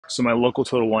So my local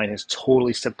Total Wine has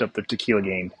totally stepped up their tequila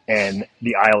game, and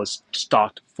the aisle is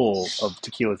stocked full of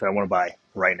tequilas that I want to buy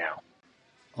right now.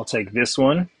 I'll take this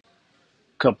one, a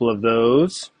couple of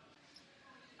those.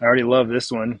 I already love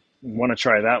this one. Want to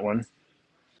try that one.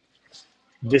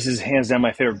 This is hands down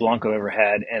my favorite Blanco I've ever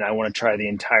had, and I want to try the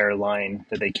entire line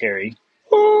that they carry.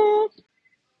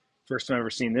 First time I've ever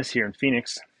seen this here in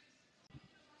Phoenix.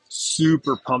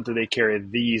 Super pumped that they carry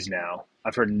these now.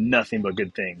 I've heard nothing but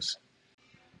good things.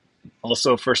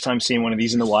 Also, first time seeing one of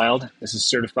these in the wild. This is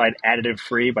certified additive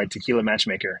free by Tequila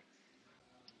Matchmaker.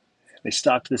 They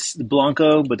stocked this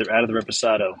Blanco, but they're out of the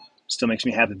Reposado. Still makes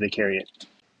me happy that they carry it.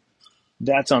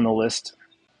 That's on the list.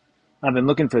 I've been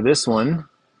looking for this one,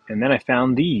 and then I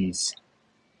found these.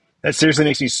 That seriously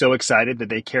makes me so excited that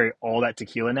they carry all that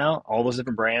tequila now, all those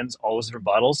different brands, all those different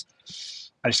bottles.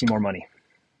 I just need more money.